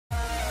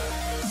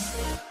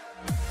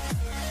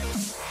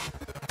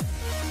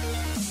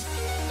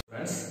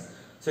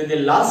So in the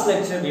last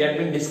lecture we had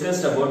been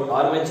discussed about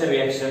armature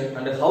reaction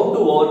and how to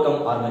overcome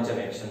armature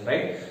reaction,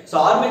 right? So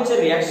armature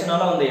reaction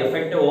ala on the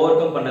effect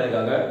overcome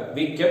பண்றதுக்காக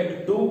we kept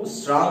two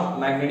strong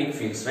magnetic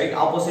fields, right?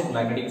 Opposite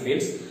magnetic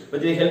fields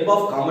with the help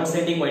of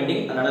compensating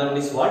winding and another one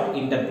is what?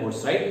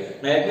 Interpoles, right?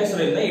 நான் ஏற்கனவே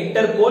சொல்லிருந்தேன்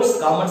interpoles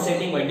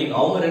compensating winding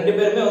அவங்க ரெண்டு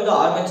பேருமே வந்து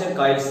armature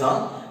coils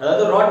தான்.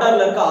 அதாவது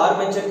ரோட்டார்ல இருக்க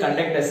ஆர்மேச்சர்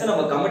கண்டக்டர்ஸ்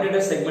நம்ம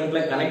கம்யூட்டேட்டர் செக்மென்ட்ல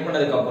கனெக்ட்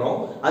பண்ணதுக்கு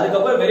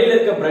அப்புறம் வெளியில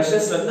இருக்க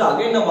பிரஷஸ்ல இருந்து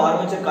அகைன் நம்ம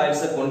ஆர்மேச்சர்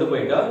காயில்ஸ் கொண்டு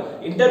போயிட்டு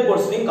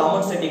இன்டர்போல்ஸ்லயும்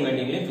காம்பன்சேட்டிங்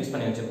வைண்டிங்லயும் ஃபிக்ஸ்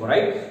பண்ணி வச்சிருப்போம்,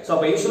 ரைட்? சோ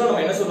அப்ப யூசுவலா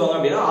நம்ம என்ன சொல்லுவாங்க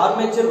அப்படினா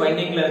ஆர்மேச்சர்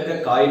வைண்டிங்ல இருக்க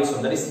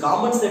காயில்ஸும் தட் இஸ்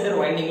காம்பன்சேட்டர்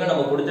வைண்டிங்ல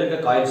நம்ம கொடுத்திருக்க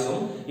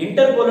காயில்ஸும்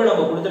இன்டர்போல்ல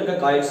நம்ம கொடுத்திருக்க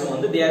காயில்ஸும்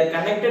வந்து they are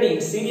connected in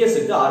series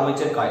with the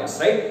armature coils,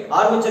 right?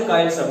 armature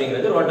coils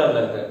அப்படிங்கிறது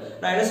ரோட்டார்ல இருக்கு.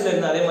 நான் என்ன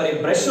சொல்லிருந்தேன் அதே மாதிரி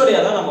பிரஷ்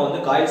வழியா தான் நம்ம வந்து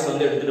காயில்ஸ்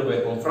வந்து எடுத்துட்டு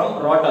போயிருக்கோம் from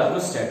rotor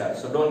to stator,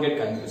 so don't get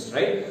confused,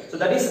 right? So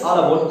that is all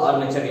about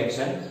armature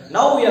reaction.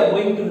 Now we are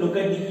going to look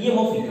at the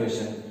EMF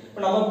equation.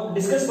 இப்போ நம்ம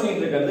டிஸ்கஸ்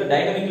பண்ணிட்டு இருக்கிறது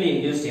dynamically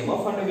induced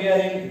emf and we are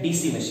in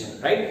DC machine,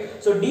 right?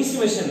 So DC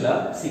machine la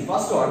see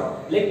first one,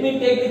 let me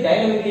take the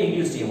dynamically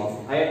induced emf.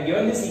 I have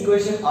given this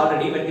equation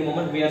already when the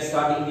moment we are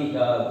starting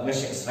the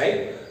machines, right?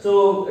 So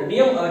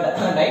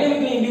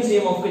dynamically induced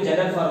emf ku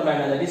general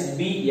formula that is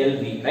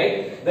BLV, right?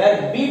 Where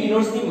B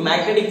denotes the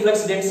magnetic flux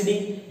density,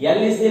 L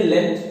is the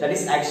length, that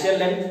is axial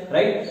length,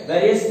 right?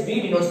 Whereas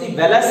V denotes the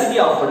velocity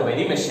offered by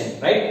the machine,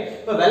 right?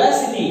 இப்போ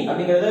velocity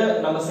அப்படிங்கிறது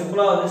நம்ம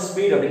சிம்பிளா வந்து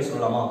speed அப்படினு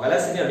சொல்லலாமா?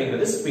 velocity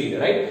அப்படிங்கிறது speed,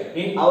 right?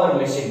 In our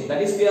machine, that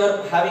is we are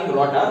having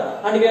rotor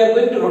and we are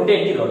going to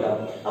rotate the rotor.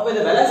 அப்ப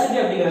இந்த velocity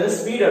அப்படிங்கிறது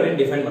ஸ்பீட் அப்படினு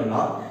டிஃபைன்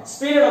பண்ணலாம்.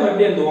 ஸ்பீட் நம்ம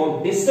எப்படி எழுதுவோம்?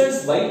 distance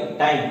by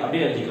time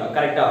அப்படினு எழுதிக்கலாம்,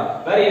 கரெக்ட்டா?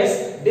 Whereas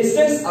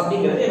distance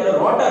அப்படிங்கிறது என்னோட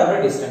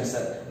ரோட்டாரோட distance.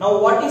 Now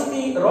what is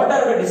the rotor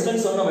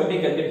distance நம்ம எப்படி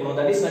கால்குலேட் பண்ணுவோம்?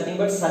 That is nothing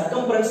but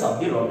circumference of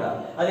the rotor.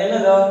 அது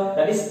என்னது?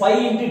 That is pi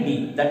into d.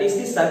 That is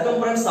the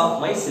circumference of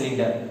my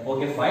cylinder.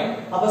 Okay, fine.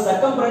 அப்ப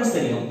circumference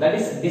தெரியும். That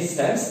is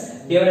distance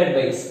divided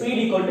by speed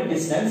equal to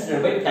distance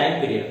divided by time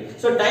period.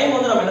 So time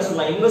வந்து நம்ம என்ன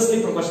சொல்லலாம்? Inversely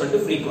proportional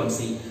to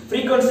frequency.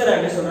 Frequency நான்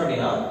என்ன சொல்றேன்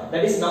அப்படினா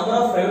that is number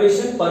of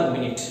revolution per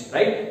minute,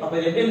 right? அப்ப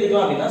இது எப்படி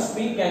எழுதிக்கலாம் அப்படினா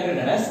speed can be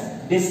written as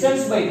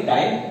distance by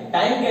time.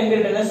 Time can be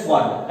written as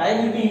what? Time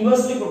will be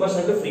inversely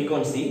proportional to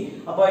frequency.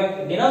 அப்ப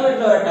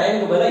denominator வர time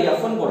க்கு பதிலா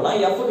f1 போடலாம்.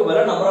 f க்கு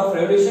பதிலா number of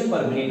revolution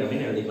per minute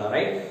அப்படினு எழுதிக்கலாம்,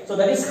 right?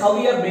 So that is how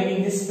we are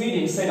bringing the speed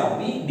inside of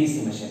the DC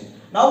machine.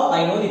 Now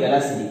I know the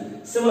velocity.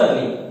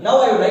 Similarly, now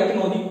I would like to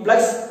know the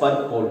flux per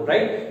pole,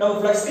 right? Now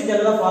flux ki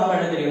general formula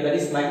என்ன தெரியும்? That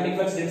is magnetic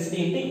flux density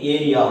into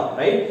area,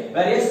 right?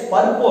 Whereas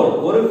per pole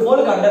ஒரு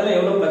pole க்கு அண்டர்ல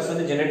எவ்வளவு flux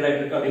வந்து generate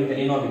ஆயிட்டு இருக்கு அப்படினு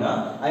தெரியணும் அப்படினா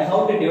I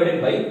have to divide it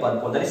by per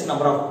pole, that is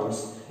number of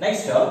poles.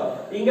 Next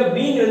இங்க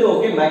B ங்கிறது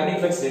okay magnetic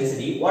flux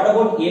density. What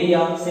about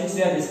area? Since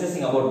we are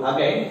discussing about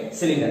again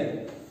cylinder.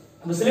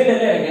 இந்த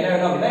சிலிண்டர்ல எனக்கு என்ன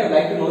வேணும் அப்படினா I would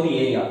like to know the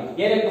area.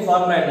 ஏரியாக்கு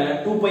formula என்ன?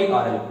 2 pi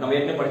rl. நம்ம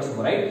ஏற்கனவே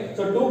படிச்சிருக்கோம், ரைட்?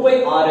 சோ 2 pi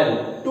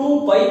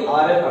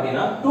rl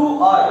அப்படினா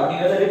 2r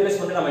அப்படிங்கறத ரீப்ளேஸ்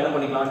பண்ணி நம்ம என்ன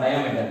பண்ணிக்கலாம்?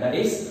 diameter, that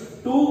is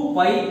 2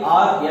 pi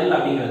rl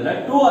அப்படிங்கறதுல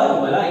 2r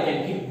க்கு பதிலா I can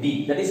keep d,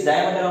 that is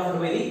diameter of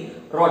the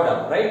rotor,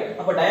 right?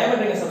 அப்ப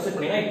diameter இங்க சப்ஸ்டிட்யூட்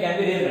பண்ணினா it can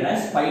be written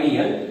as pi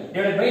dl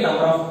divided by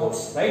number of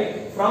poles, right?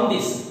 From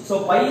this, so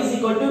pi is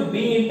equal to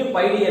b into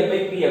pi dl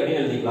by p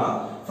அப்படினு எழுதிக்கலாம்.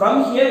 From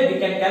here we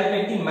can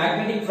calculate the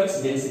magnetic flux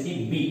density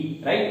B,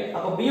 right?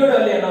 அப்ப B யோட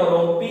value என்ன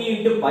வரும்? P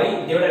into pi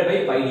divided by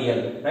pi dl,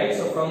 right?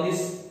 So from this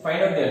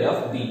find out the value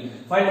of B.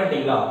 Find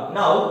பண்ணிட்டீங்களா?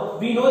 Now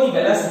we know the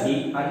velocity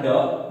and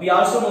we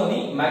also know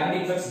the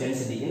magnetic flux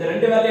density. இந்த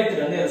ரெண்டு value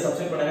எடுத்து வந்து இத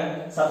substitute பண்ணுங்க.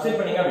 Substitute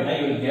பண்ணீங்க அப்படினா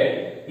you will get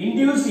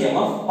induced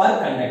EMF per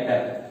conductor,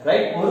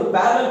 right? ஒரு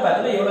parallel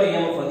pathல எவ்வளவு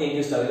EMF வந்து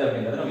induced ஆகுது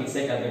அப்படிங்கறத நம்ம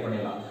ஈஸியா கால்குலேட்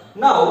பண்ணிடலாம்.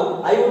 Now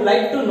I would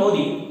like to know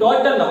the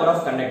total number of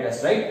conductors,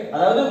 right?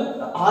 அதாவது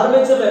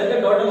ஆர்மேச்சர்ல இருக்க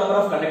total number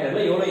of conductorல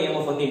எவ்வளவு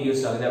EMF வந்து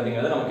induced ஆகுது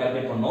அப்படிங்கறத நம்ம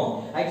கால்குலேட் பண்ணோம்.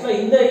 Actually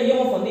இந்த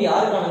EMF வந்து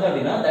யாருக்கானது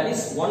அப்படினா that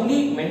is only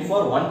meant for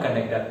one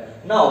conductor.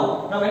 Now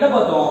நாம என்ன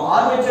பார்த்தோம்?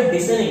 ஆர்மேச்சர்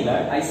டிசைனிங்ல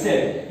I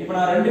said இப்போ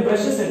நான் ரெண்டு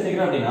பிரஷஸ்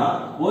எடுத்துக்கிறேன் அப்படினா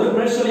ஒரு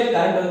பிரஷ் வழியா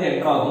கரண்ட் வந்து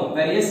என்டர் ஆகும்.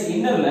 whereas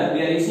இன்னர்ல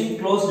we are using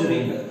closed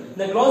ring.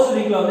 இந்த closed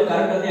ringல வந்து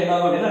கரண்ட் வந்து என்ன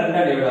ஆகும் அப்படினா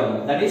ரெண்டா டிவைட் ஆகும்.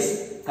 that is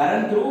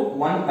current through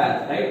one path,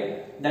 right?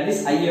 That is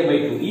IA by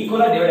 2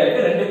 equal divided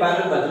ஆயிட்டு ரெண்டு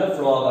parallel pathல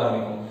flow ஆக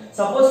ஆரம்பிக்கும்.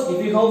 Suppose if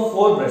you have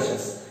four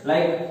brushes,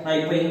 like நான்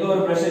இப்போ இங்க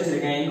ஒரு brush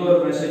வச்சிருக்கேன், இங்க ஒரு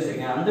brush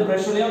வச்சிருக்கேன், அந்த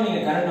brush வழியா நீங்க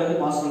கரண்ட் வந்து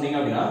பாஸ் பண்றீங்க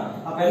அப்படினா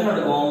அப்ப என்ன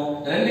நடக்கும்?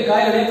 ரெண்டு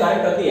காயிலோட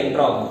கரண்ட் வந்து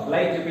என்டர் ஆகும்.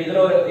 லைக் இப்போ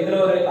இதுல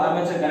ஒரு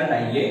ஆர்மேச்சர் கரண்ட்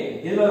IA,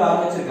 இதுல ஒரு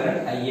ஆர்மேச்சர்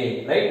கரண்ட் IA,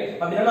 ரைட்?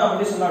 அப்படினா நான்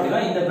அப்படி சொன்னா அப்படினா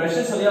இந்த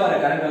brushes வழியா வர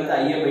கரண்ட் வந்து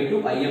IA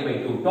by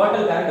 2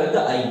 டோட்டல் கரண்ட்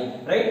வந்து I,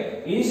 ரைட்?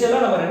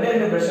 இனிஷியலா நம்ம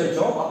ரெண்டு brush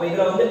வச்சோம். அப்ப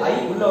இதுல வந்து I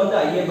உள்ள வந்து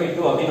IA by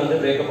 2 அப்படினு வந்து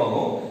பிரேக் அப்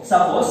ஆகும்.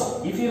 Suppose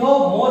if you have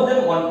more than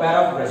one pair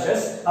of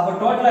brushes, அப்ப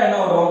டோட்டலா என்ன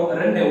வரும்?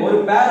 ரெண்டு ஒரு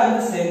pair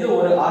வந்து சேர்ந்து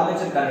ஒரு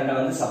ஆர்மேச்சர் கரண்ட்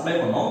வந்து சப்ளை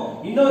பண்ணும்.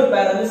 இன்னொரு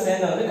pair வந்து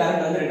சேர்ந்து வந்து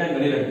கரண்ட் வந்து ரிட்டர்ன்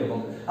வெளியில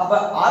எடுத்துக்கும். அப்ப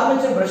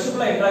ஆர்மேச்சர்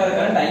பிரஷ்க்குள்ள என்டர் ஆகிற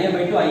கரண்ட்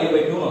IA/2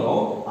 IA/2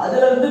 வரும்.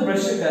 அதுல இருந்து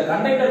பிரஷ்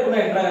கண்டக்டருக்குள்ள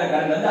என்டர் ஆகிற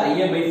கரண்ட் வந்து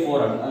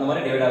IA/4 அந்த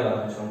மாதிரி டிவைட் ஆக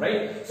ஆரம்பிச்சிடும்,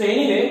 ரைட்? சோ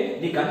எனிவே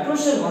தி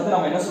கன்க்ளூஷன் வந்து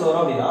நம்ம என்ன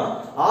சொல்றோம் அப்படினா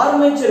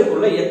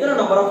ஆர்மேச்சருக்குள்ள எத்தனை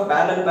நம்பர் ஆஃப்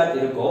parallel path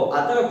இருக்கோ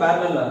அத்தனை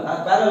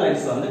parallel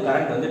lines வந்து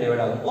கரண்ட் வந்து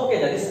டிவைட் ஆகும்.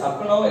 Okay, that is up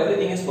to now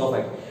everything is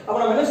perfect. அப்ப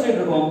நம்ம என்ன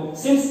சொல்லிட்டு இருக்கோம்?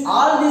 Since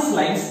all these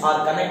lines are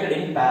connected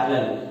in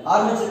parallel,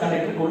 armature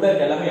கண்டக்டருக்கு உள்ள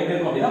இருக்க எல்லாமே எப்படி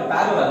இருக்கும் அப்படினா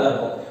parallel ஆ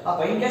இருக்கும். அப்ப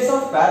in case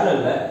of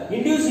parallel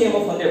induced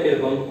EMF வந்து எப்படி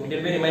இருக்கும்? It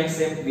will be remain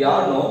same. We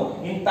all know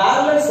in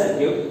parallel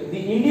circuit the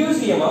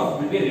induced EMF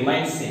will be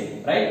remain same,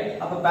 right?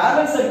 அப்ப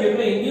parallel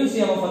circuitல induced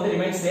EMF வந்து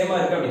remain same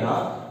ஆ இருக்கு அப்படினா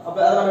அப்ப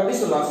அத நம்ம எப்படி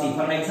சொல்லலாம்? See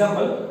for an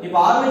example, இப்போ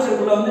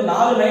ஆர்மேச்சருக்குள்ள வந்து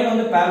 4 லைன்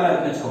வந்து parallel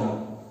இருக்குன்னு வெச்சுக்கோங்க.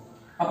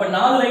 அப்ப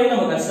 4 லைன்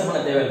நம்ம கன்சிடர்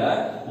பண்ண தேவையில்ல.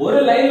 ஒரு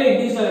லைன்ல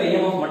இன்டியூஸ் ஆகிற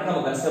EMF மட்டும்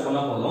நம்ம கன்சிடர்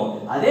பண்ணா போதும்.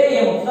 அதே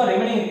EMF தான்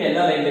ரிமைனிங் இருக்க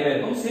எல்லா லைன்லயே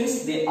இருக்கும் since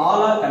they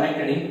all are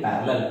connected in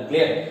parallel.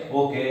 Clear?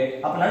 Okay.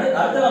 அப்ப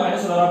அடுத்து நம்ம என்ன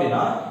சொல்லலாம்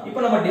அப்படினா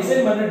இப்போ நம்ம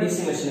டிசைன் பண்ற DC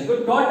மெஷினுக்கு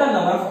total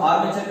number of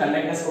armature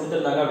conductors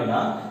கொடுத்திருந்தாங்க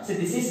அப்படினா see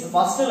this is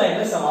first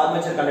லைன்ல some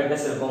ஆர்மேச்சர்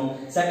கண்டக்டர்ஸ் இருக்கும்,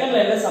 செகண்ட்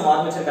லைன்ல some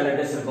ஆர்மேச்சர்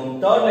கண்டக்டர்ஸ் இருக்கும்,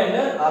 தேர்ட் லைன்ல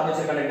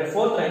ஆர்மேச்சர் கண்டக்டர்,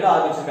 ஃபோர்த் லைன்ல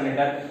ஆர்மேச்சர்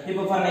கண்டக்டர்.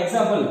 இப்போ ஃபார்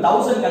எக்ஸாம்பிள்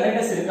 1000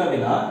 கண்டக்டர்ஸ் இருக்கு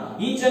அப்படினா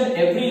each and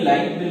every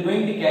line will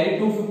going to carry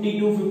 250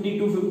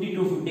 250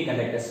 250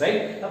 conductors, right?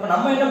 அப்ப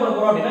நம்ம என்ன பண்ண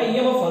போறோம் அப்படினா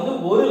EMF வந்து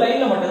ஒரு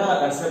லைன்ல மட்டும் தான்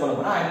நான் கன்சிடர் பண்ண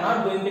போறேன். I am not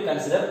going to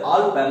consider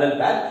all parallel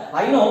path.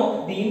 I know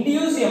the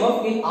induced EMF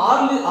in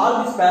all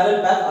these parallel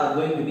paths are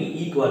going to be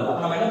equal. அப்ப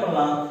நம்ம என்ன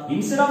பண்ணலாம்?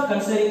 Instead of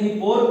considering the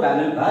 4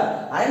 parallel path,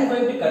 I am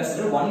going to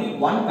consider only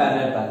one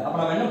parallel path. அப்ப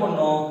நம்ம என்ன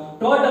பண்ணோம்?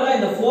 டோட்டலா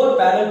இந்த 4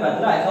 parallel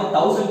pathல I have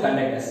 1000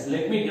 conductors.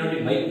 Let me denote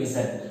it by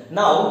Z.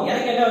 Now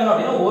எனக்கு என்ன வேணும்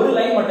அப்படினா ஒரு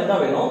லைன் மட்டும்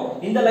தான் வேணும்.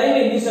 இந்த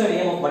லைன்ல இன்டியூஸ் ஆகிற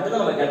EMF மட்டும்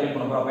தான் நம்ம கால்குலேட்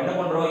பண்ண போறோம். அப்ப என்ன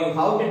பண்றோம்? You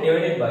have to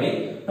divide it by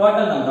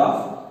total number of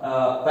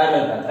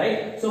parallel path, right?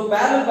 So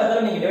parallel path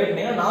நீங்க டிவைட்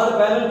பண்ணீங்கன்னா 4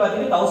 parallel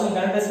pathக்கு 1000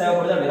 conductors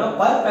தேவைப்படுது அப்படினா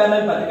per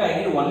parallel pathக்கு I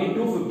need only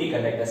 250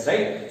 conductors,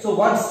 right? So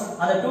once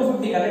அந்த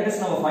 250 conductors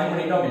நம்ம ஃபைண்ட்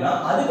பண்ணிட்டோம் அப்படினா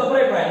அதுக்கு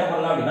அப்புறம் இப்போ என்ன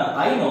பண்ணலாம் அப்படினா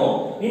I know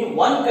in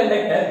one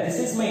conductor this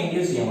is my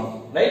induced EMF,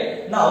 right?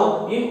 Now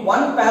in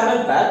one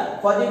parallel path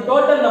for the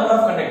total number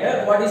of conductor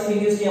what is the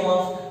induced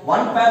EMF?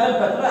 One parallel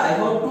pathல I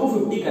have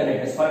 250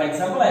 conductors. For an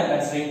example I am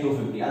considering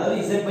 250.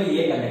 அதாவது Z by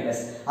A conductors.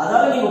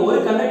 அதாவது நீங்க ஒரு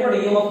கண்டக்டரோட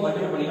EMF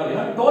multiply பண்ணீங்க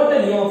அப்படினா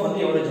total EMF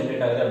வந்து எவ்வளவு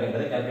generate ஆகுது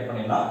அப்படிங்கறதை கால்குலேட்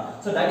பண்ணிடலாம்.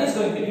 So that is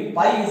going to be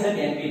pi Z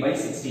NP by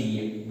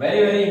 60A.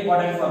 Very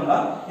important formula.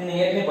 இது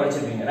நீங்க ஏற்கனவே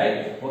படிச்சிருப்பீங்க, right?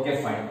 Okay,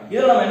 fine.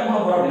 இதல நம்ம என்ன பண்ண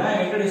போறோம் அப்படினா I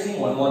am introducing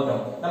one more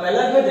term. நம்ம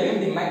எல்லாருக்கும்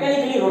தெரியும் the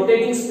mechanically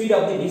rotating speed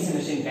of the DC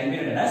machine can be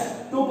written as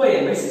 2 pi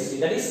N by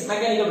 60. That is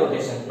mechanical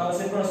rotation. நம்ம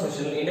synchronous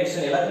motion,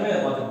 induction எல்லாத்தையுமே இத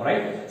பார்த்திருப்போம்,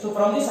 right? So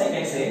from this I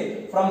can say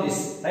from this,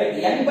 right,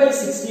 N by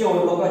 60 ஒரு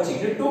பக்கம்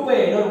வச்சிட்டு 2 pi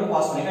இன்னொரு பக்கம்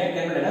pass பண்ணீங்கன்னா it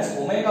can be written as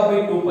omega by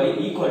 2 pi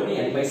equal to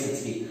N by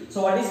 60. So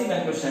what is the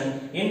conclusion?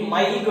 In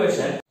my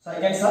equation, so I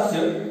can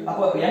substitute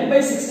அப்போ N by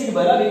 60 க்கு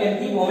பதிலா we can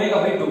keep omega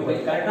by 2 pi,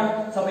 கரெக்ட்டா?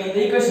 So அப்ப இந்த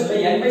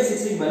ஈக்குவேஷன்ல N by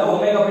 60 க்கு பதிலா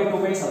omega by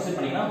 2 pi substitute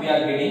பண்ணீங்கன்னா we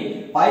are getting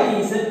pi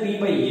Z P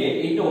by A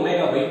into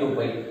omega by 2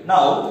 pi.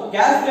 Now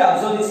carefully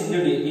observe this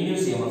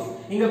induced EMF.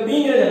 இங்க P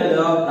ங்கிறது என்னது?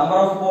 Number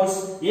of poles,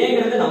 A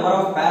ங்கிறது number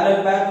of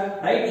parallel path,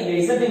 right? இங்க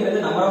Z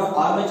ங்கிறது number of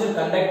armature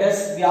conductors,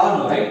 we all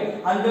know, right?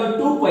 And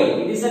 2 pi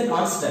it is a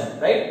constant,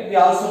 right? We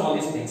also know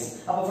these things.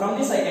 அப்ப from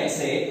this I can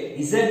say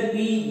Z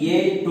P A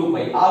 2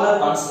 pi all are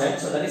constant,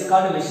 so that is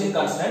called a machine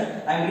constant.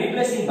 I am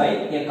replacing by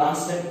a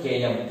constant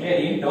Km, clear,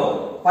 into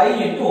pi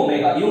into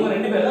omega. இவங்க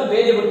ரெண்டு பேரும் தான்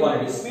variable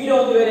quantity. Speed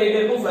வந்து vary ஆயிட்டே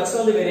இருக்கும், flux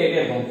வந்து vary ஆயிட்டே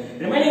இருக்கும்.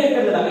 ரிமைனிங்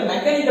இருக்கிறது எல்லாமே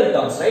மெக்கானிக்கல்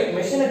டர்ம்ஸ், ரைட்?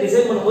 மெஷினை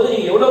டிசைன் பண்ணும்போது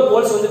நீங்க எவ்வளவு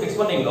போல்ஸ் வந்து ஃபிக்ஸ்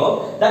பண்ணீங்களோ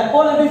that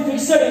pole will be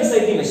fixed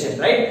inside the machine,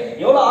 right?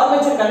 எவ்வளவு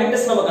ஆர்மேச்சர்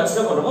கண்டக்டர்ஸ் நம்ம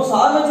கன்சிடர் பண்றோமோ so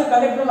armature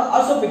conductor are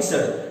also fixed.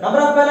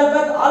 Number of parallel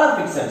path all are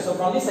fixed. So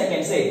from this I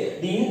can say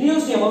the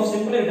induced EMF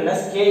simply written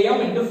as Km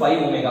into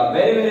 5 omega.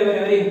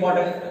 Very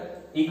important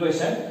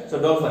equation, so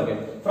don't forget.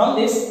 From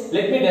this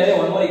let me derive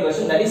one more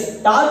equation, that is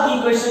torque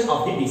equation of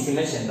the DC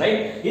machine, right?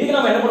 இதுக்கு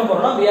நாம என்ன பண்ண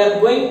போறோம்னா we are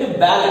going to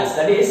balance,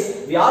 that is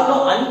we all know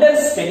under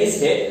steady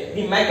state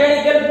the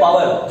mechanical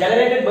power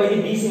generated by the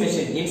DC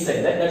machine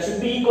inside that should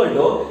be equal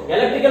to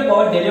electrical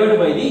power delivered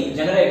by the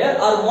generator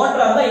or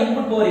motor on the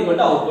input power equal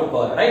to output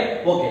power, right?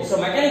 Okay,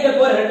 so mechanical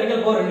power electrical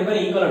power ரெண்டு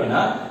பேரும் equal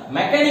அப்படினா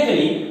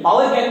mechanically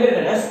power can be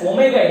written as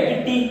omega into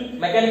T,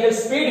 mechanical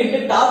speed into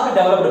torque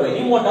developed by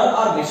the motor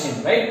or machine,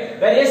 right?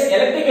 Whereas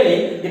electrically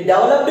the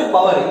developed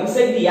power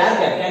inside the air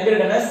gap can be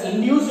written as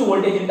induced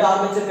voltage into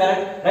armature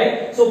current, right?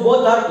 So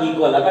both are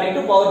equal according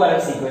to power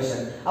balance equation.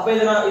 அப்ப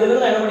இதல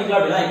இருந்து என்ன பண்ணிக்கலாம்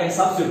அப்படினா I can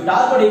substitute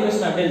torque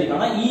equation அப்படி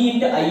எழுதிக்கலாம்னா E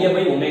into IA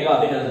by omega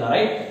அப்படி எழுதலாம்,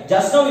 right?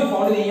 Just now we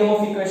found the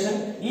EMF equation.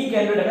 E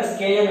can be written as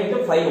Km into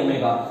 5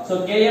 omega. So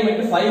Km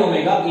into 5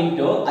 omega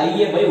into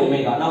IA by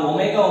omega. Now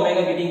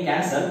omega getting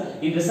cancelled.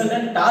 It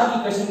resultant torque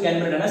equation can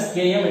be written as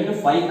Km into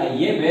 5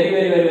 IA.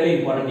 Very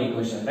important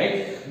equation, right?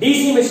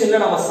 DC machine la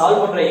நம்ம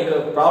solve பண்ற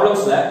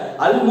problemsல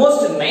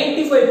almost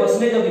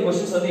 95% of the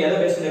questions வந்து எதை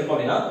base பண்ணிருக்கோம்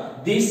அப்படினா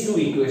these two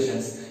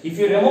equations. If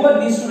you remember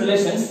these two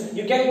relations,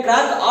 you can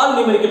crack all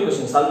numerical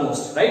questions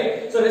almost, right?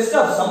 So rest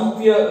of some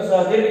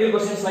theoretical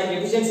questions like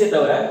efficiency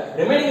தவிர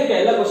remaining இருக்க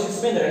எல்லா questions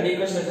இந்த ரெண்டு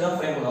equation வச்சு தான்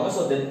frame பண்ணுவாங்க.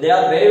 So they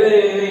are very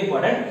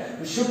important.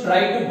 You should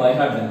try to by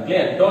heart them.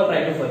 Clear? Don't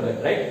try to forget,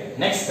 right?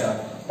 Next,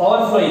 power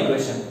flow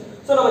equation.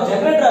 So நம்ம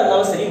ஜெனரேட்டரா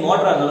இருந்தாலும் சரி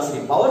மோட்டரா இருந்தாலும் சரி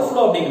பவர்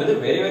ஃப்ளோ அப்படிங்கிறது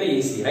very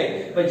easy, right?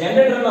 இப்போ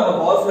ஜெனரேட்டர்ல நம்ம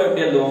பவர் ஃப்ளோ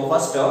எப்படி எழுதுவோம்?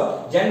 ஃபர்ஸ்ட்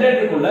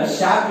ஜெனரேட்டருக்குள்ள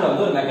ஷாஃப்ட்ல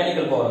வந்து ஒரு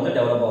மெக்கானிக்கல் பவர் வந்து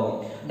டெவலப் ஆகும்.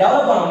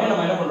 டெவலப் ஆன உடனே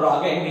நம்ம என்ன பண்றோம்?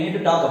 again we need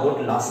to talk about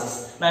losses.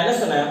 நான் என்ன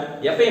சொன்னேன்?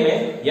 எப்பவுமே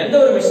எந்த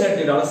ஒரு மெஷின்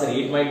எடுத்துக்கிட்டாலும் சரி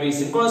it might be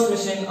synchronous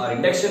machine or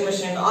induction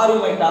machine or you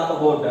might talk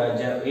about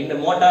in the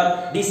motor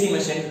DC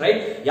machine, right?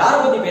 யாரை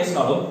பத்தி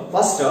பேசினாலும்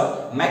ஃபர்ஸ்ட்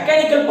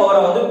மெக்கானிக்கல் பவரை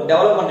வந்து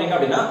டெவலப் பண்றீங்க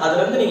அப்படின்னா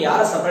அதுல இருந்து நீங்க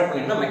யாரை செப்பரேட்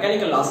பண்ணீங்கன்னா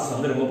மெக்கானிக்கல் லாசஸ்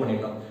வந்து ரிமூவ்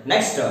பண்ணிடணும்.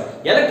 நெக்ஸ்ட்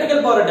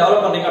எலக்ட்ரிக்கல் பவரை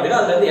டெவலப் பண்றீங்க அப்படின்னா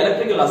அதுல இருந்து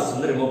எலக்ட்ரிக்கல் லாசஸ்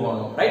வந்து ரிமூவ்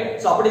பண்ணணும், ரைட்?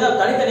 சோ அப்படிதான்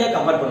தனித்தனியா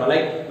கம்பேர் பண்ணணும்.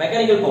 லைக்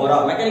மெக்கானிக்கல் பவரா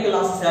மெக்கானிக்கல்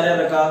லாசஸ் யார்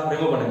இருக்கா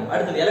ரிமூவ் பண்ணுங்க.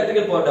 அடுத்து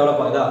எலக்ட்ரிக்கல் பவர்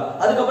டெவலப் ஆகுதா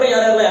அதுக்கு அப்புறம்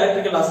யாரெல்லாம்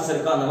எலக்ட்ரிக்கல் லாசஸ்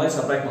இருக்கா அந்த மாதிரி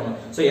செப்பரேட் பண்ணணும்.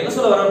 சோ என்ன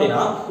சொல்ல வரோம்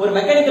அப்படின்னா ஒரு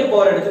மெக்கானிக்கல்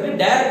பவர் எடுத்துட்டு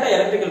டைரக்ட்டா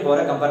எலக்ட்ரிக்கல்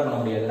பவரை கம்பேர் பண்ண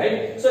முடியாது, right?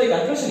 So the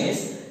conclusion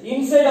is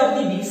inside of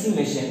the DC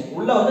machine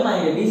உள்ள வந்து நான்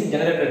இங்க DC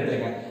ஜெனரேட்டர்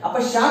எடுத்துர்க்கேன். அப்ப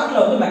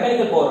ஷாஃப்ட்ல வந்து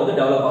மெக்கானிக்கல் பவர் வந்து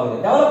டெவலப் ஆகுது.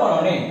 டெவலப் ஆன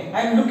உடனே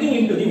I am looking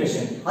into the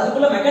machine.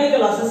 அதுக்குள்ள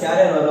மெக்கானிக்கல் லாசஸ்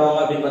யார் வருவாங்க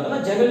அப்படினு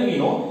பார்த்தோம்னா generally we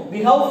know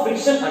we have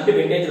friction and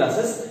windage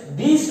losses.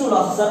 These two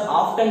losses are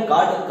often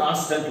called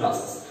constant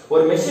losses.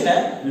 ஒரு மெஷினை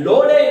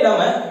லோடே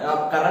இல்லாம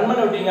ரன்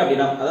பண்ண விட்டீங்க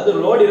அப்படின்னா அதாவது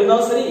லோட்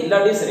இருந்தாலும் சரி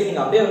இல்லாட்டியும் சரி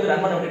நீங்க அப்படியே வந்து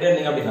ரன் பண்ண விட்டுட்டே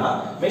இருந்தீங்க அப்படின்னா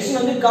மெஷின்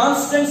வந்து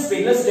கான்ஸ்டன்ட்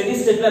ஸ்பீட்ல ஸ்டெடி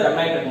ஸ்டேட்ல ரன்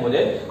ஆயிட்டு இருக்கும்போது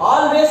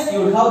always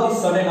you will have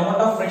this certain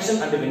amount of friction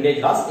and windage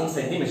loss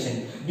inside the machine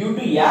due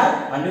to air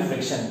and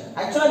friction.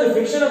 Actually the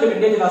friction and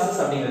windage losses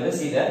அப்படிங்கிறது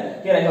see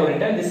here I have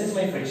written this is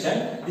my friction,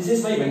 this is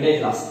my windage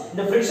loss.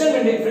 இந்த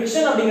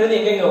friction அப்படிங்கிறது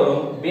எங்க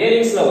வரும்?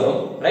 bearingsல வரும்,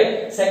 right?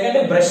 Second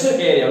brush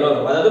ஏரியால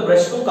வரும். அதாவது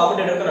பிரஷ்க்கும்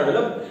கம்யூட்டேட்டருக்கும்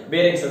நடுவுல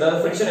bearings அதாவது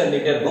friction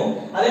இருந்துட்டே இருக்கும்.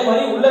 அதே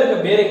மாதிரி உள்ள இருக்க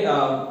bearing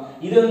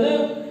இது வந்து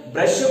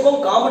பிரஷ்க்கும்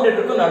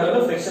கம்யூட்டேட்டருக்கும் நடுவுல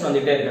friction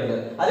வந்துட்டே இருக்குது.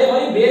 அதே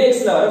மாதிரி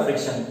bearingsல வர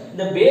friction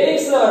இந்த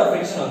bearingsல வர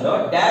friction வந்து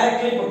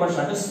directly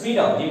proportional to speed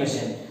of the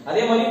machine.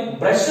 அதே மாதிரி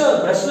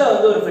பிரஷ்ல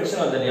வந்து ஒரு friction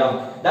வருது இல்லையா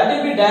that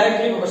will be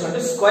directly proportional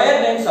to square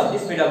times of the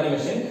speed of the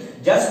machine.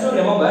 Just to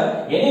remember,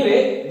 anyway,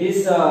 this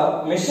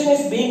machine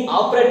is being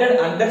operated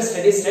under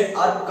steady state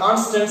or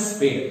constant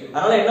speed.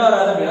 அதனால என்ன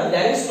வராது அப்படினா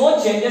there is no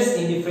changes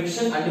in the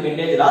friction and the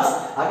windage loss.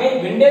 Again,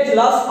 windage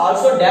loss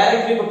also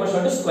directly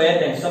proportional to square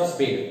times of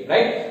speed,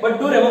 right? But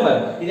do remember,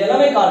 இது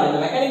எல்லாமே கால்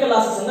இந்த mechanical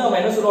losses வந்து நம்ம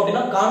என்ன சொல்றோம்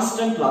அப்படினா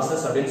constant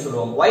losses அப்படினு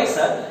சொல்றோம். Why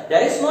sir?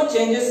 There is no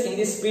changes in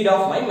the speed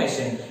of my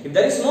machine. If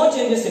there is no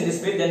changes in the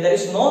speed, then there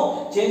is no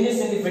changes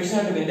in the friction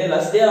and windage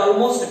loss. They are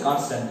almost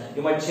constant.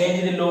 You might change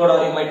the load or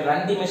you might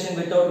run the machine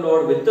without load,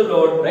 with the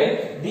load, right?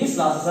 These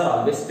losses are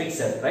always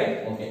fixed, right?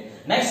 Okay.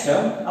 Next,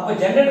 அப்ப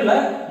ஜெனரேட்டர்ல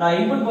நான்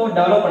input power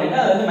develop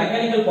பண்ணிட்டேன். அது வந்து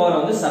mechanical power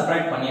வந்து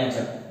separate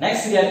பண்ணியாச்சு.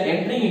 Next we are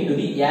entering into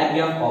the air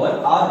gap power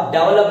or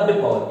developed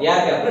power. Air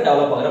gapல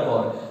develop ஆகுற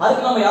power.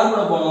 அதுக்கு நம்ம யார்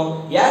கூட போறோம்?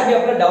 air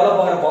gapல டெவலப்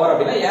ஆகுற பவர்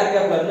அப்படினா air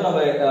gapல இருந்து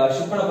நம்ம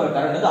ஷிஃப்ட் பண்ண போற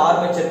கரண்ட் வந்து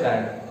ஆர்மேச்சர்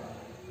கரண்ட்.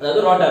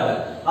 அதாவது ரோட்டர்ல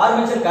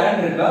ஆர்மேச்சர்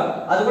கரண்ட் இருக்கு.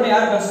 அது கூட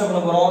யார் கன்சிடர்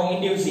பண்ண போறோம்?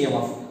 Induce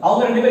EMF.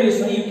 அவங்க ரெண்டு பேரும்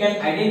யூஸ் பண்ணி you can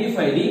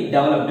identify the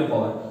developed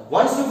power.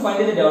 Once you find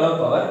the developed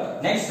power,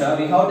 next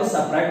we have to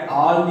subtract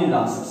all the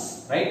losses,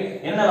 right?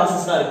 என்ன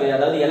லாசஸ்லாம் இருக்கு?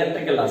 அதாவது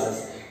electrical losses.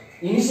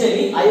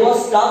 Initially I was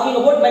talking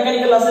about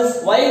mechanical losses.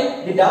 Why?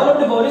 The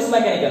developed power is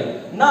mechanical.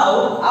 Now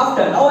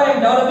I am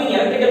developing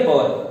electrical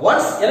power.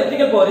 Once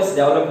electrical power is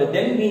developed,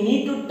 then we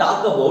need to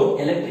talk about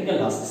electrical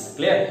losses.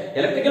 Clear?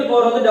 Electrical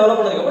power வந்து develop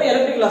பண்ணதுக்கு அப்புறம்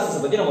electrical losses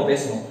பத்தி நம்ம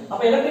பேசணும்.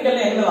 அப்ப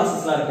electricalல என்ன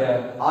லாசஸ்லாம் இருக்கு?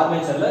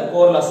 ஆர்மேச்சர்ல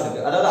core loss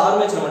இருக்கு. அதாவது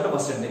ஆர்மேச்சர் மட்டும்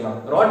ஃபர்ஸ்ட் எடுத்துக்கலாம்.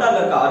 ரோட்டார்ல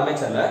இருக்க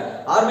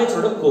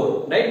ஆர்மேச்சரோட கோர்,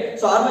 ரைட்?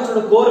 சோ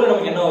ஆர்மேச்சரோட கோர்ல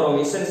நமக்கு என்ன வரும்?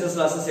 Hysteresis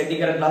losses, eddy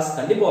current loss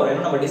கண்டிப்பா வரும்.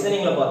 ஏன்னா நம்ம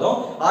டிசைனிங்ல பார்த்தோம்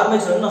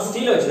ஆர்மேச்சர் வந்து நான்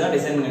ஸ்டீல் வச்சு தான்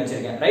டிசைன் பண்ணி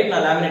வச்சிருக்கேன், ரைட்?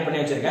 நான் லேமினேட்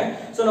பண்ணி வச்சிருக்கேன்.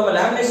 சோ நம்ம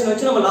லேமினேஷன்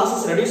வச்சு நம்ம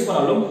லாசஸ் ரெடியூஸ்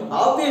பண்ணாலும்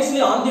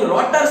obviously on the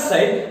rotor side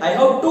I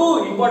have two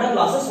important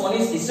losses. One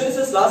is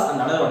hysteresis loss and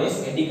another one is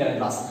eddy current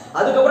loss.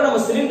 அதுக்கு அப்புறம் நம்ம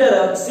சிலிண்டர்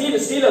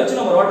ஸ்டீல் வச்சு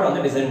நம்ம ரோட்டர்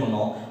வந்து டிசைன்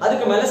பண்ணோம்.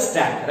 அதுக்கு மேல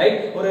ஸ்டாக், ரைட்?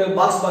 ஒரு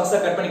பாக்ஸா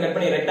கட்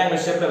பண்ணி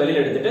ரெக்டாங்குலர் ஷேப்ல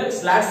வெளியில எடுத்துட்டு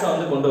ஸ்லாட்ஸ்ல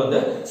வந்து கொண்டு வந்து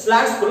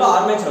ஸ்லாட்ஸ்க்குள்ள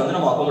ஆர்மேச்சர் வந்து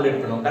நம்ம அகாமடேட்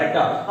பண்ணுவோம்,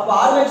 கரெக்ட்டா? அப்ப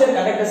ஆர்மேச்சர்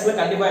கண்டக்டர்ஸ்ல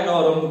கண்டிப்பா என்ன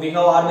வரும்? we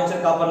have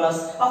armature copper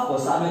loss. of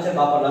course armature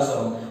copper loss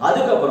வரும்.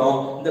 அதுக்கு அப்புறம்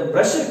இந்த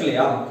பிரஷ் இருக்கு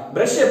இல்லையா?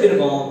 பிரஷ் எப்படி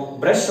இருக்கும்?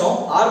 பிரஷும்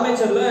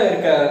ஆர்மேச்சர்ல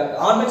இருக்க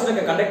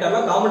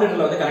கண்டக்டர்ல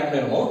கம்யூட்டேட்டர்ல வந்து கனெக்ட்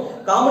பண்ணிருக்கும்.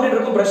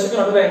 கம்யூட்டேட்டருக்கும்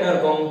பிரஷ்க்கும் நடுவுல என்ன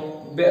இருக்கும்?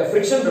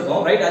 ஃபிரிக்ஷன்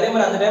இருக்கும், ரைட்? அதே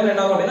மாதிரி அந்த டைம்ல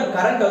என்ன ஆகும் அப்படினா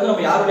கரண்ட் வந்து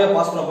நம்ம யார் வழியா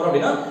பாஸ் பண்ண போறோம்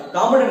அப்படினா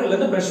கம்யூட்டேட்டர்ல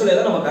இருந்து பிரஷ் வழியா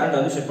தான் நம்ம கரண்ட்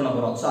வந்து ஷிஃப்ட் பண்ண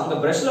போறோம். சோ அந்த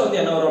பிரஷ்ல வந்து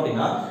என்ன வரும்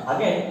அப்படினா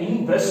again in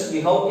brush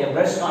we have a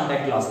brush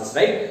contact losses,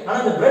 right? ஆனா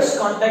அந்த brush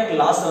contact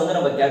loss வந்து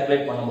நம்ம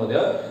கால்குலேட்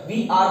பண்ணும்போது we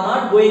are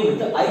not going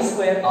with I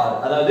square R,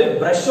 அதாவது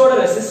பிரஷோட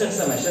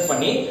ரெசிஸ்டன்ஸை மெஷர்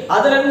பண்ணி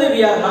அதில இருந்து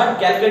we are not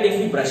calculating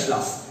the brush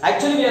loss.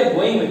 Actually we are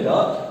going with the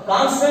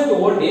constant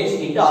voltage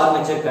into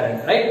armature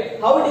current, right?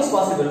 How it is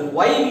possible?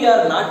 Why we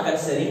are not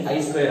considering I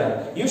square R?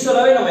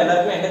 Usually நம்ம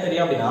எல்லாருக்கும் என்ன தெரியும்?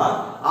 கேட்டிங்க அப்படினா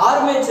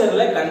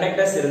ஆர்மேச்சர்ல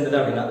conductors இருந்தது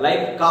அப்படினா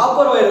like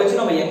copper wire வச்சு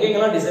நம்ம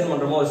எங்கெங்கலாம் டிசைன்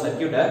பண்றோமோ ஒரு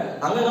சர்க்யூட்டை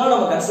அங்கங்கலாம்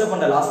நம்ம கன்சிடர்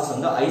பண்ற லாசஸ்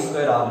வந்து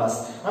I2R லாஸ்.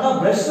 ஆனா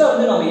பிரஷ்ல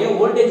வந்து நம்ம ஏன்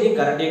வோல்டேஜையும்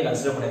கரண்ட்டையும்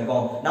கன்சிடர்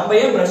பண்ணிருக்கோம்? நம்ம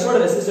ஏன் பிரஷோட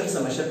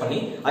ரெசிஸ்டன்ஸை மெஷர் பண்ணி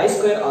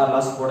I2R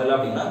லாஸ் போடல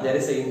அப்படினா there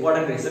is a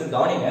important reason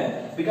கவனிங்க,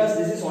 because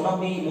this is one of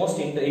the most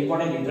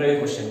important interview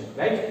question,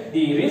 right?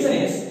 The reason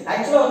is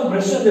actually on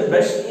the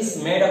brush is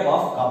made up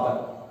of carbon,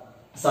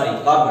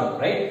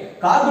 right?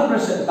 Carbon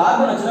வச்சு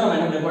நம்ம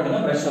என்ன பண்ணிருப்போம்னா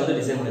brush வந்து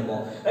design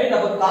பண்ணிருப்போம், right?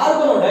 அப்ப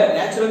கார்பனோட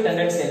natural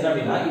tendency என்ன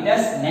அப்படினா it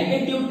has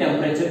negative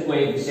temperature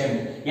coefficient.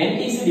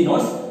 NTC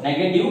denotes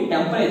negative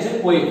temperature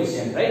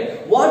coefficient, right?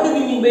 What do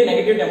we mean by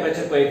negative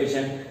temperature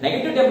coefficient?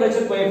 Negative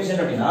temperature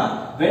coefficient அப்படினா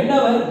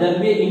whenever there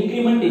will be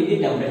increment in the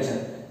temperature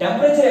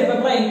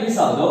எப்பப்பலாம்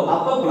increase ஆகுதோ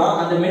அப்பப்பலாம்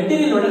அந்த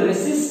மெட்டீரியலோட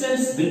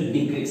resistance will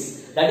decrease.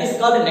 That is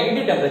called the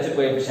negative temperature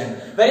coefficient.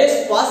 Whereas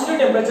positive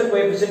temperature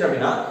coefficient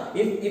அப்படினா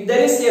if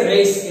there is a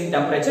raise in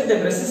temperature, then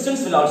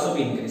resistance will also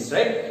be increased,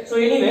 right? So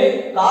anyway,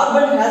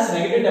 carbon has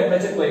negative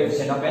temperature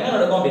coefficient. அப்ப என்ன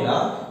நடக்கும் அப்படினா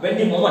when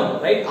the moment,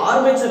 right,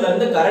 armature ல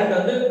இருந்து current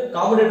வந்து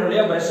commutator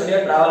வழியா brush வழியா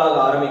travel ஆக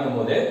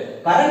ஆரம்பிக்கும்போது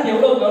current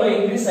எவ்வளவுக்கு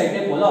இன்கிரீஸ்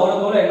ஆயிட்டே போகுது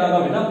அவ்வளவுக்கு என்ன ஆகும்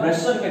அப்படினா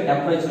பிரஷர்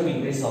டெம்பரேச்சரும்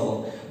இன்கிரீஸ்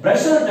ஆகும்.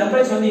 பிரஷர்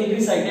டெம்பரேச்சர் வந்து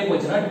இன்கிரீஸ் ஆயிட்டே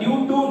போச்சுனா due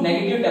to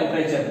negative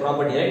temperature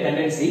property, right,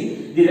 tendency,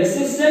 the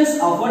resistance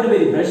offered by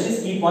the brush is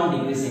keep on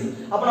decreasing.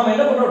 அப்ப நம்ம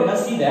என்ன பண்றோம் அப்படினா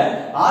see that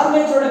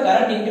armatureோட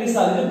current increase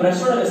ஆகுது,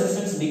 brushோட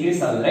resistance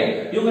decrease ஆகுது, right?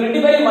 இவங்க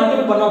ரெண்டு பேரையும்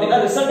மல்டிபிள் பண்ணோம் அப்படினா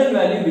resultant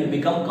value will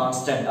become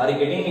constant. Are you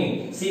getting me?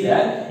 See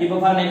that இப்போ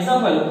for an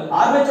example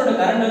armatureோட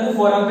current வந்து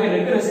 4 ampere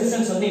இருக்கு,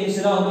 resistance வந்து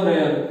இனிஷியலா வந்து ஒரு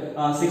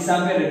 6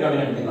 ampere இருக்கு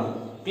அப்படினு எடுத்துக்கலாம்.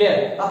 Clear?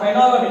 அப்ப என்ன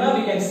ஆகும் அப்படினா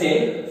we can say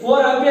 4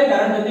 ampere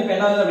current வந்து இப்ப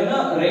என்ன ஆகுது அப்படினா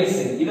raise,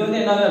 இது வந்து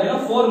என்ன ஆகுது அப்படினா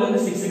 4 ல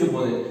இருந்து 6 க்கு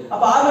போகுது.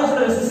 அப்ப armature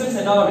resistance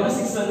என்ன ஆகும் அப்படினா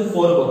 6 ல இருந்து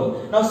 4 வரும்.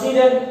 Now see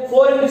that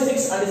 4 into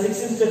 6 and 6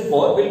 into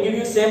 4 will give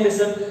you same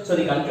result. So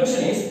the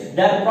conclusion is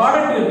that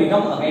product will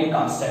become again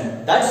constant.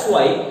 That's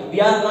why we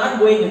are not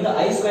going with the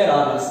I2R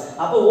loss.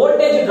 அப்ப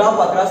voltage drop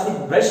across the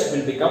brush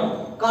will become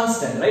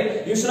constant, right?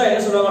 Usually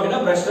என்ன சொல்றாங்க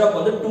அப்படினா brush drop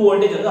வந்து 2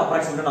 voltage வந்து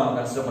approximately நாம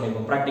consider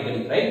பண்ணிப்போம்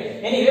practically, right?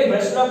 Anyway,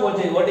 brush drop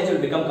voltage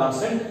will become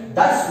constant.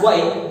 That's why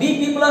we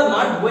people are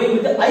not going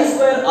with the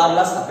I2R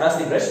loss across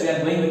the brush. We are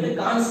going with the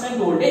constant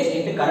voltage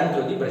into current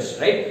through the brush,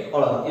 right?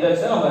 அவ்வளவுதான். இத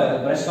வச்சு நம்ம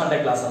brush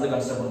contact loss வந்து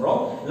consider பண்றோம்.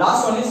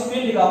 Last one is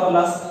field copper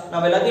loss.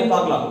 நம்ம எல்லாத்தையும்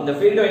பார்க்கலாம். இந்த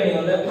field winding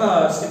வந்து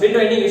field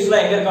winding யூசுவலா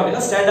எங்க இருக்கு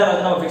அப்படினா ஸ்டாண்டர்ட்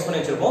வந்து நம்ம ஃபிக்ஸ் பண்ணி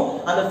வச்சிருப்போம்.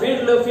 அந்த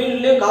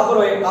ஃபீல்ட்ல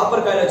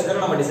காப்பர் காயில் வச்சு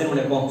தான் நம்ம டிசைன்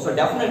பண்ணிருப்போம். So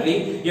definitely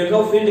you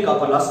have field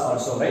copper loss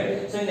also, right?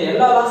 So இந்த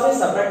எல்லா லாஸையும்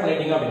சப்ட்ராக்ட்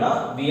பண்ணிட்டீங்க அப்படினா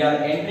we are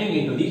entering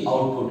into the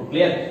output.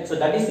 Clear? So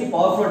that is the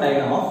power flow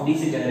diagram of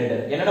DC generator.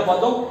 என்னென்ன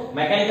பார்த்தோம்?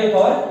 Mechanical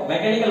power,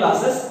 mechanical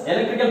losses,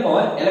 electrical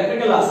power,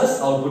 electrical losses,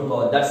 output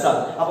power. That's all.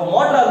 அப்ப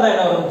motor இருந்தா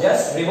என்ன வரும்?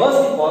 Just reverse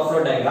the power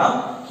flow diagram.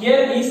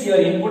 Here is your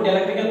input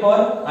electrical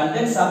power and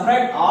then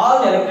subtract all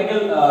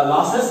electrical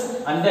losses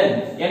and then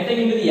entering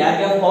into the air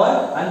gap power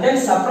and then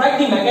subtract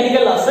the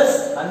mechanical losses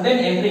and then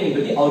entering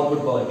into the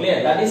output power. Clear?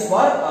 That is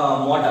for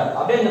motor.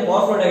 அப்படியே இந்த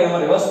power flow diagram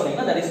reverse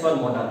பண்ணீங்கன்னா that is for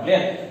motor.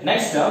 Clear?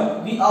 Next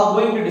we are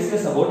going to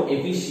discuss about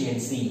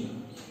efficiency.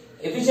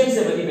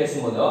 Efficiency பத்தி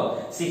பேசும்போது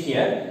see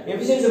here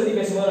efficiency பத்தி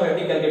பேசும்போது நம்ம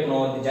எப்படி calculate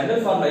பண்ணுவோம்? The general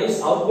formula is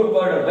output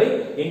power divided by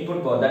input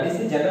power. That is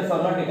the general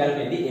formula to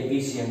calculate the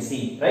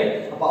efficiency, right?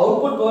 அப்ப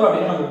output power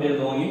அப்படினா நம்ம எப்படி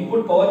எழுதுவோம்?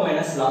 Input power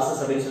minus losses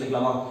அப்படினு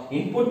சொல்லிக்கலாமா?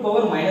 Input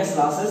power minus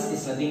losses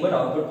is nothing but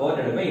output power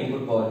divided by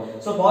input power.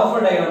 So power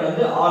flow diagram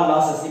வந்து all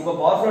losses. இப்போ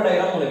power flow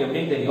diagram உங்களுக்கு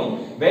எப்படின்னு தெரியும்?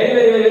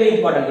 Very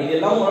important.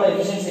 இதெல்லாம் உங்களால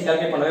efficiency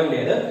calculate பண்ணவே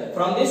முடியாது.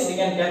 From this we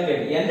can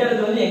calculate எந்த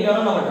இடத்துல இருந்து எங்க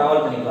வேணா நம்ம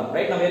டிராவல் பண்ணிக்கலாம்,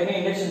 right? நம்ம ஏற்கனவே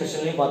இண்டக்ஷன்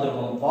மெஷின்லயும்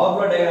பார்த்திருக்கோம். Power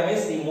flow diagram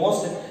is the most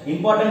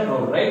important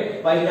role, right,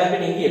 while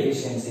calculating the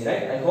efficiency,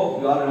 right? I hope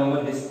you all remember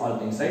this all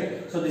things, right?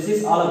 So this is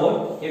all about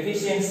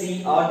efficiency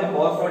or the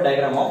power flow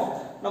diagram of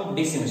நம்ம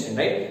DC machine,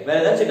 right? வேற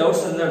ஏதாச்சும்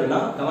doubts இருந்தா அப்படினா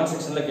comment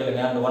செக்ஷன்ல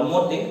கேளுங்க. and one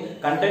more thing,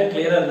 content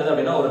clear இருந்தது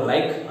அப்படினா ஒரு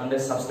லைக் and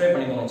subscribe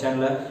பண்ணிக்கோங்க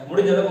சேனலை.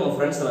 முடிஞ்ச அளவுக்கு உங்க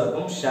ஃப்ரெண்ட்ஸ்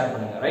எல்லாருக்கும் ஷேர்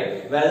பண்ணுங்க, right?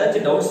 வேற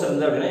ஏதாச்சும் டவுட்ஸ்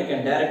இருந்தா அப்படினா you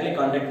can directly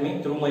contact me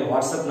through my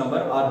WhatsApp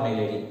number or mail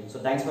ID.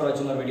 So thanks for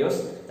watching our videos.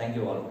 Thank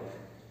you all.